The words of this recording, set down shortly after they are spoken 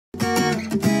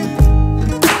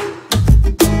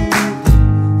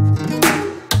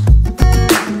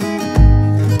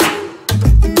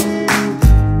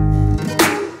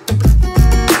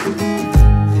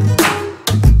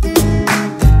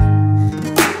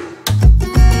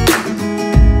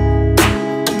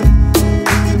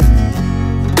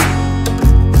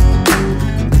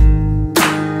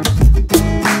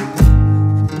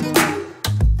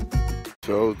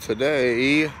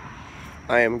Today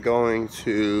I am going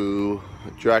to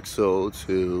Drexel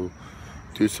to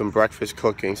do some breakfast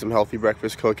cooking, some healthy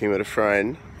breakfast cooking with a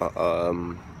friend.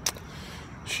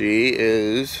 She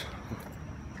is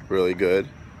really good.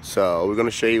 So we're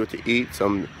gonna show you what to eat,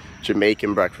 some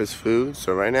Jamaican breakfast food.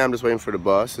 So right now I'm just waiting for the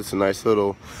bus. It's a nice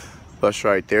little bus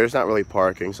right there. It's not really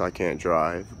parking, so I can't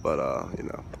drive, but you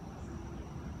know,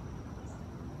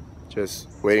 just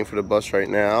waiting for the bus right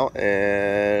now,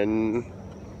 and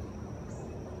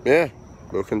yeah,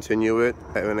 we'll continue it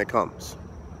when it comes.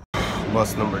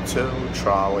 Bus number 2,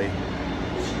 trolley.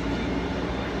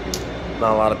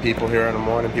 Not a lot of people here in the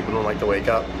morning. People don't like to wake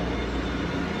up.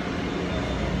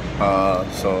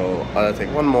 So I'll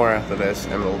take one more after this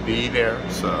and we'll be there,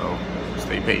 so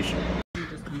stay patient.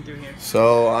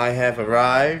 So I have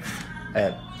arrived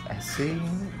at Essie.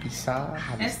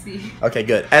 Okay,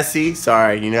 good. Essie,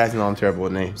 sorry, you guys know I'm terrible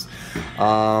with names.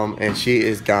 And she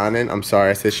is Ghanaian. I'm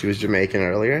sorry, I said she was Jamaican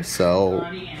earlier, so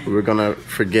we're gonna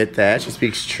forget that. She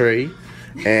speaks Tree,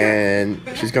 and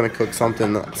she's gonna cook a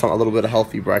little bit of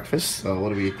healthy breakfast. So what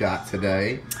do we got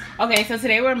today? Okay, so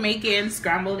today we're making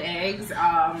scrambled eggs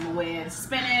with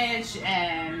spinach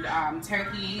and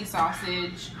turkey,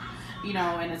 sausage, you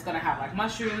know, and it's gonna have like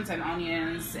mushrooms and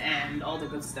onions and all the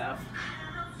good stuff.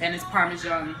 And it's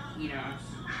Parmesan, you know,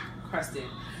 crusted.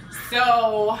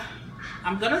 So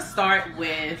I'm gonna start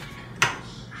with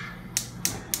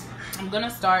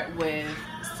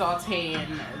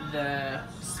sauteing the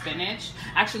spinach.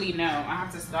 Actually, no, I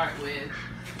have to start with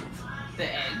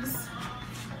the eggs.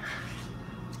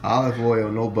 Olive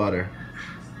oil, no butter.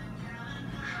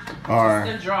 Or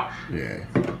just a drop. Yeah.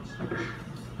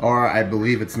 Or I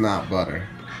believe it's not butter,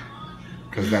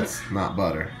 because that's not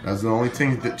butter. That's the only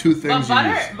thing. The two things.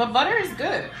 But butter is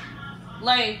good.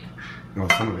 Like. No,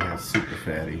 some of it has super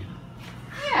fatty.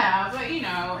 Yeah, but you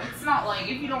know, it's not like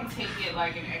if you don't take it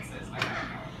like in excess. Like, I don't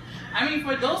know. I mean,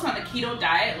 for those on the keto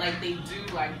diet, like they do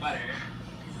like butter,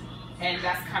 and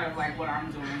that's kind of like what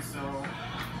I'm doing. So,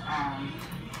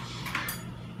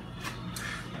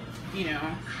 you know,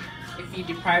 if you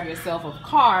deprive yourself of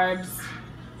carbs,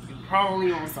 you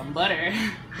probably want some butter.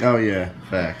 Oh yeah,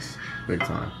 facts, big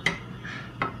time.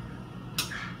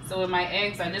 So with my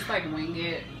eggs, I just like wing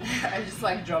it. I just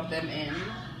like drop them in.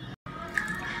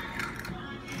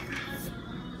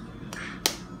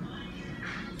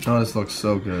 Oh, this looks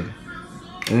so good.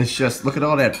 And it's just, look at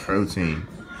all that protein.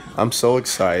 I'm so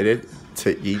excited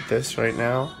to eat this right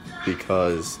now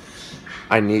because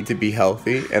I need to be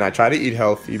healthy, and I try to eat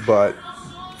healthy, but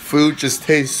food just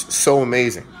tastes so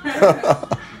amazing.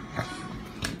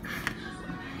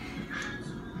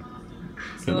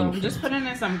 So I'm just putting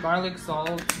in some garlic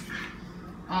salt,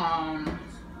 some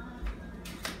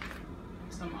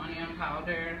onion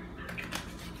powder,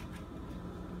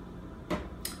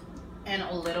 and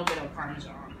a little bit of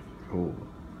Parmesan. Oh.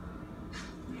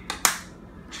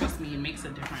 Trust me, it makes a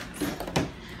difference.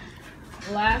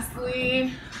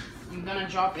 Lastly, I'm gonna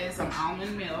drop in some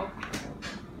almond milk.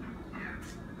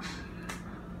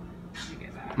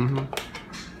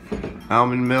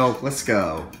 Almond milk, let's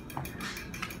go.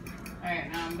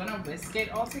 Alright, now I'm gonna whisk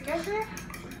it all together.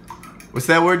 What's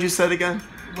that word you said again?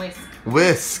 Whisk.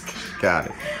 Whisk. Got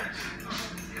it.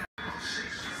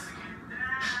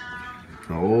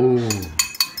 Oh,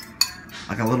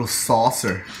 like a little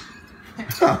saucer.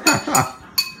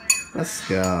 Let's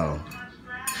go.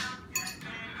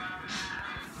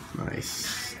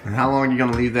 Nice. And how long are you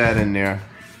gonna leave that in there?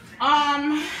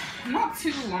 Not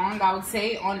too long, I would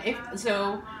say.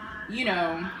 You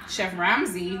know, Chef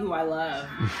Ramsay, who I love,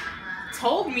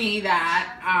 told me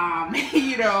that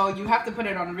you know, you have to put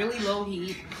it on really low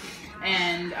heat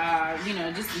and you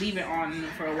know, just leave it on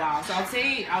for a while. So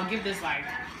I'll give this like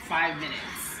 5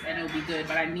 minutes and it'll be good,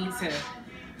 but I need to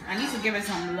give it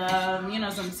some love, you know,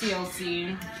 some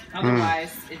TLC.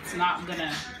 Otherwise it's not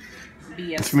gonna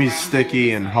be as, it's gonna be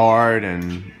sticky and hard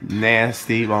and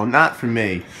nasty. Well, not for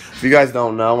me. If you guys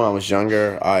don't know, when I was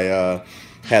younger, I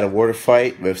had a water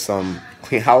fight with some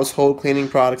household cleaning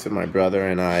products with my brother,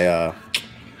 and I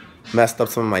messed up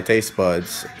some of my taste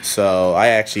buds. So I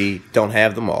actually don't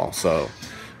have them all. So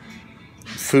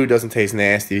food doesn't taste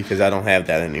nasty because I don't have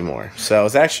that anymore. So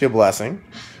it's actually a blessing.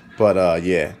 But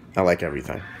yeah, I like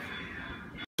everything.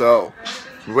 So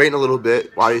we're waiting a little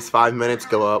bit while these 5 minutes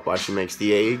go up while she makes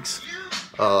the eggs.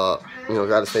 You know,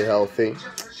 gotta stay healthy.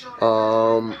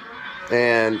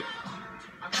 And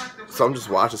so I'm just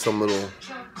watching some little,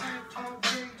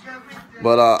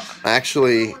 but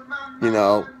actually, you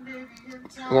know,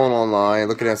 going online,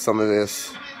 looking at some of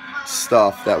this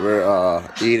stuff that we're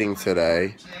eating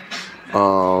today.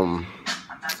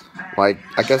 Like,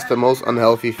 I guess the most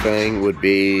unhealthy thing would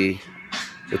be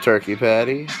the turkey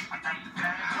patty.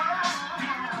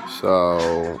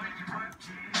 So,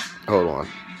 hold on.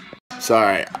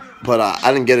 Sorry, but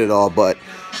I didn't get it all. But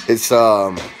it's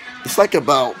like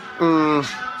about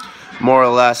more or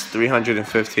less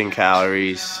 315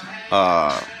 calories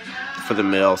for the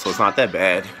meal, so it's not that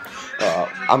bad.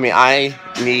 I mean, I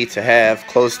need to have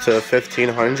close to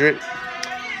 1,500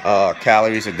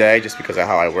 calories a day just because of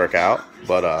how I work out.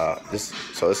 But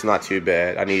so it's not too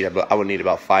bad. I would need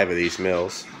about 5 of these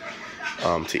meals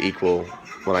to equal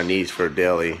what I need for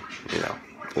daily,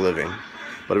 living.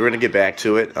 But we're gonna get back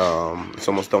to it. It's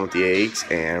almost done with the eggs,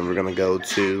 and we're gonna go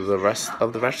to the rest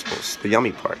of the vegetables, the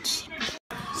yummy parts.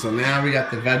 So now we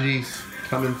got the veggies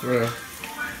coming through.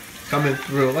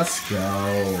 Let's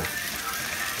go.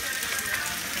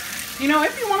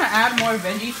 If you want to add more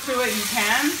veggies to it, you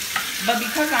can. But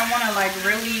because I want to like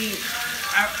really,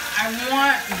 I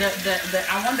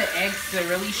want the eggs to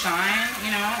really shine.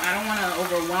 I don't want to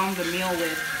overwhelm the meal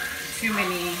with too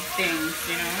many things.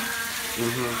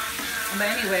 But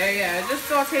anyway, yeah, just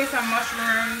saute some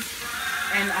mushrooms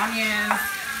and onions.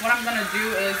 What I'm gonna do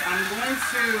is I'm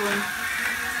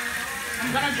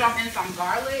gonna drop in some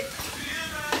garlic.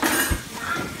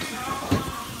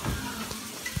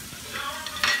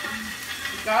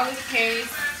 Garlic paste.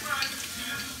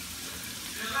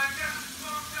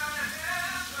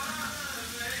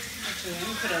 Actually, let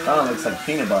me put a little. Oh, it looks like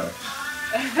peanut butter.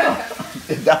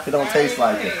 It definitely don't taste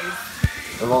like it.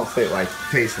 It won't taste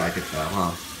like it though,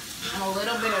 huh? And a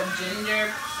little bit of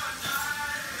ginger.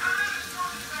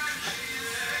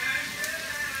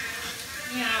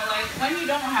 Like when you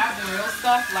don't have the real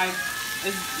stuff, like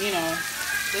it's,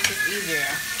 this is easier.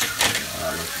 Oh,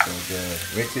 that looks so good.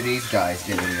 Wait till these guys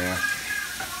get in there.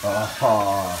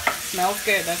 Oh. Smells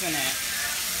good, doesn't it?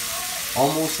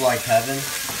 Almost like heaven.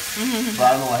 But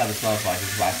I don't know what heaven smells like.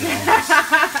 It's like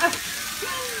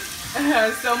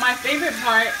almost. So my favorite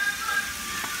part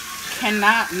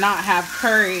cannot not have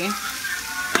curry.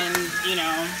 And,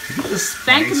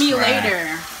 thank me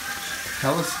later.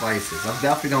 Hella spices. I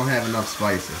definitely don't have enough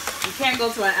spices. You can't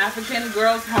go to an African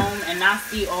girl's home and not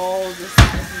see all the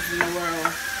spices in the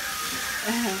world.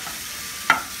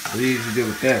 What do you usually do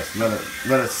with this?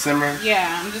 Let it simmer?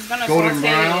 Yeah, I'm just going to golden saute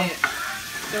brown. it.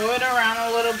 Throw it around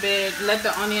a little bit. Let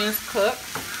the onions cook.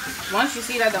 Once you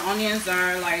see that the onions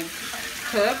are like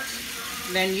cooked,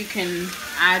 then you can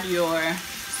add your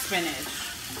spinach.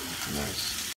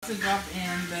 Nice. To drop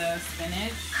in the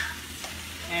spinach.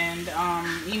 And,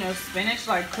 spinach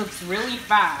like cooks really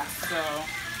fast. So,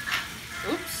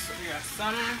 oops, we got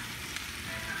some.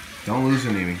 Don't lose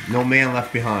anything. No man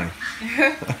left behind.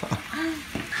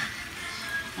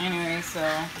 Anyway, so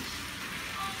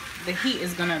the heat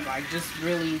is gonna just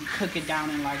really cook it down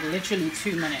in literally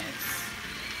 2 minutes.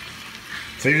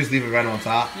 So you just leave it right on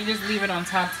top? You just leave it on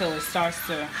top till it starts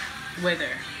to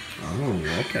wither.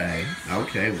 Oh, okay.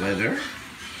 Okay, wither.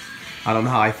 I don't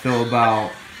know how I feel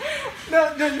about...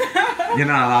 No. You're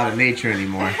not allowed in nature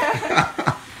anymore.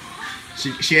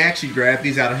 She actually grabbed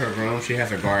these out of her room. She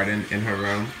has a garden in her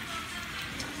room.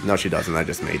 No, she doesn't. I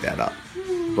just made that up.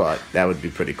 But that would be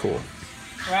pretty cool.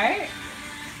 Right?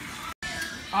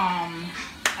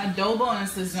 Adobo and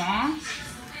Sazon.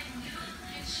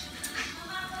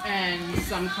 And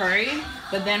some curry.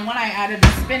 But then when I added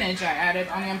the spinach, I added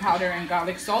onion powder and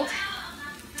garlic salt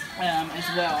as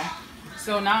well.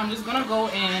 So now I'm just going to go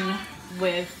in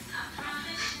with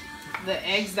the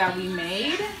eggs that we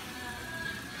made.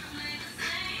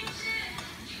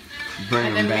 Bring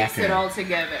and then them back mix it all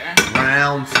together.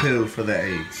 Round 2 for the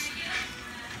eggs.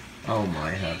 Oh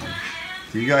my heaven.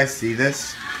 Do you guys see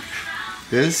this?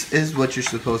 This is what you're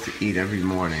supposed to eat every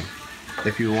morning.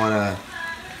 If you want to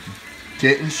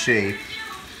get in shape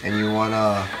and you want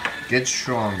to get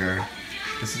stronger,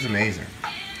 this is amazing.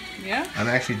 Yeah. I'm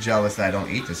actually jealous that I don't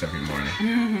eat this every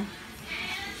morning.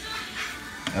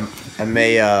 I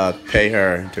may pay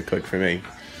her to cook for me.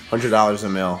 $100 a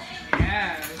meal.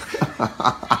 Yes.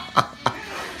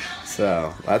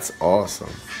 So that's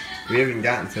awesome. We haven't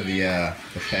gotten to the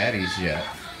patties yet.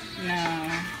 No.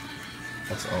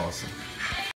 That's awesome.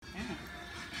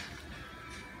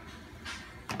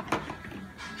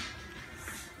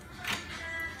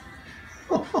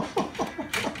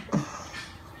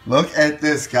 Look at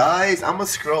this, guys. I'm gonna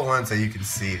scroll in so you can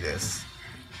see this.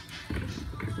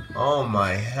 Oh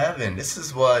my heaven. This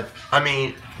is what, I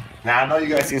mean, now I know you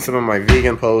guys seen some of my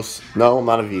vegan posts. No, I'm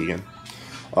not a vegan.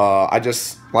 I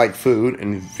just like food,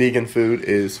 and vegan food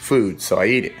is food, so I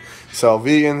eat it. So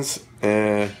vegans,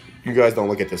 you guys don't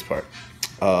look at this part.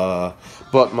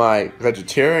 But my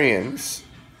vegetarians,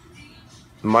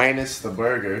 minus the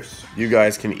burgers, you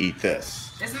guys can eat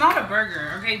this. It's not a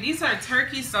burger, okay? These are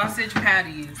turkey sausage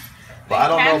patties. But I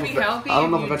don't know be healthy. I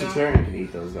don't know if a vegetarian can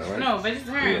eat those though, right? No,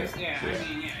 vegetarians, yeah. I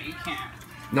mean, yeah, you can't.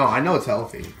 No, I know it's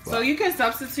healthy. But... So you can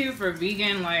substitute for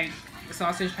vegan, like,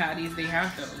 sausage patties. They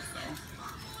have those,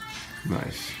 so.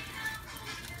 Nice.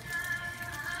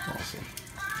 Awesome.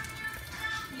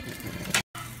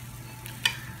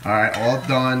 Alright, all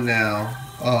done now.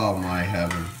 Oh my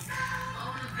heaven.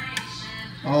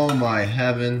 Oh my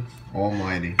heaven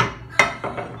almighty.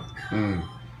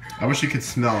 I wish you could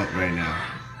smell it right now.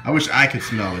 I wish I could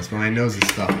smell this, but my nose is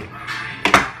stuffy.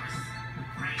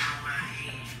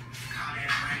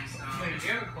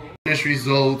 Finished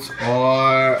results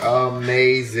are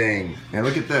amazing. And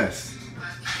look at this.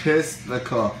 Kiss the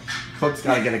cook. Cook's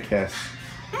gotta get a kiss.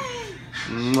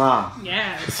 Mwah.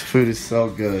 Yeah. This food is so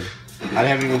good. I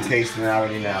haven't even tasted it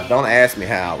already now. Don't ask me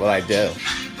how, but I do.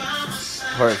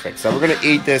 Perfect. So we're gonna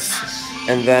eat this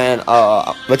and then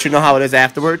let you know how it is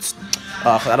afterwards.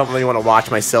 I don't really want to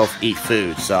watch myself eat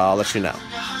food, so I'll let you know.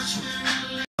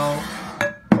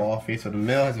 Coffee. So the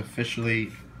meal has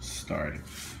officially started.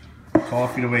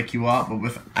 Coffee to wake you up, but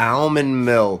with almond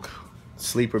milk.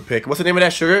 Sleeper pick. What's the name of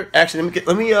that sugar? Actually,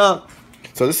 let me.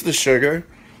 So this is the sugar.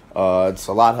 It's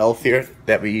a lot healthier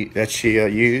that she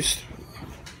used.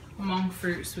 Monk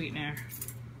fruit sweetener.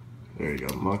 There you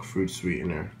go, monk fruit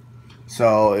sweetener.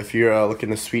 So if you're looking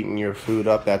to sweeten your food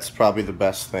up, that's probably the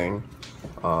best thing.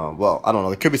 Well, I don't know.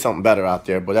 There could be something better out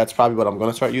there, but that's probably what I'm going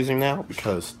to start using now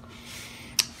because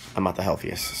I'm not the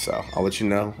healthiest. So I'll let you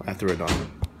know after we're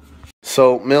done.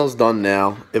 So meal's done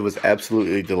now. It was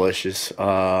absolutely delicious.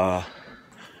 Got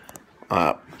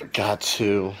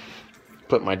to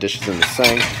put my dishes in the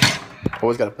sink.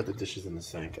 Always got to put the dishes in the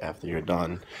sink after you're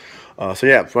done. So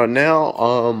yeah, for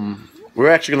now, we're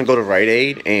actually going to go to Rite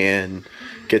Aid and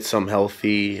get some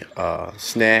healthy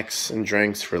snacks and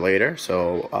drinks for later.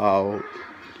 So I'll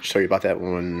show you about that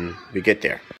when we get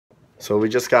there. So we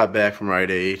just got back from Rite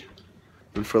Aid.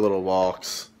 Went for little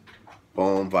walks.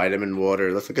 Boom, vitamin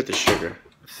water. Let's look at the sugar.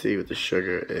 Let's see what the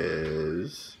sugar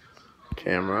is.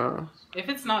 Camera. If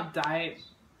it's not diet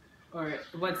or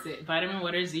what's it, vitamin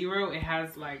water 0, it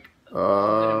has like a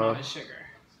good amount of sugar.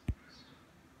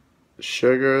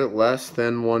 Sugar less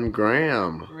than 1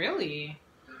 gram. Really?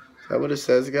 Is that what it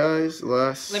says, guys?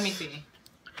 Less. Let me see.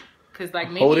 Cause like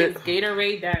maybe it's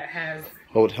Gatorade that has.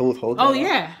 Hold. Oh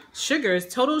yeah, sugars.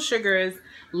 Total sugar is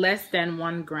less than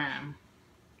 1 gram.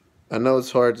 I know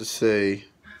it's hard to see.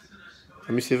 Let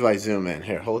me see if I zoom in.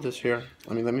 Here, hold this here.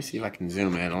 Let me see if I can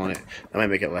zoom in on it. That might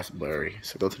make it less blurry.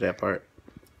 So go to that part.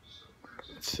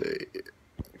 Let's see.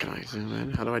 Can I zoom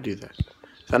in? How do I do that?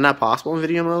 Is that not possible in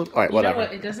video mode? All right, whatever. You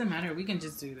know what? It doesn't matter. We can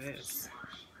just do this.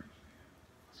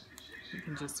 We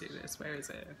can just do this. Where is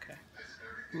it? Okay.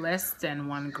 Less than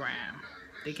 1 gram.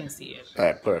 They can see it. All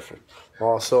right, perfect.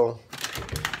 Also,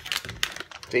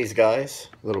 these guys,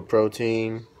 little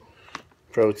protein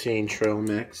trail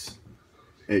mix.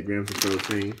 8 grams of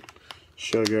protein.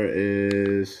 Sugar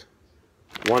is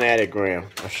 1 added gram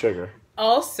of sugar.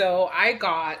 Also, I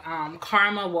got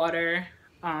Karma water.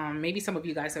 Maybe some of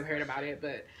you guys have heard about it,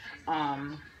 but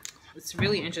it's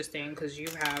really interesting because you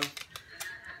have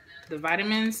the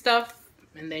vitamin stuff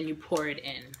and then you pour it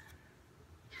in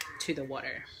to the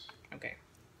water. Okay,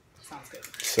 sounds good.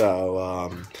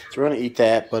 So we're gonna eat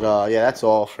that, but yeah, that's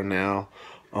all for now.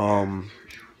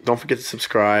 Don't forget to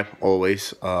subscribe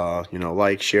always.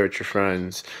 Like, share with your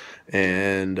friends,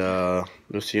 and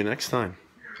we'll see you next time.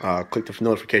 Click the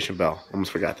notification bell.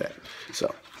 Almost forgot that.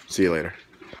 So see you later.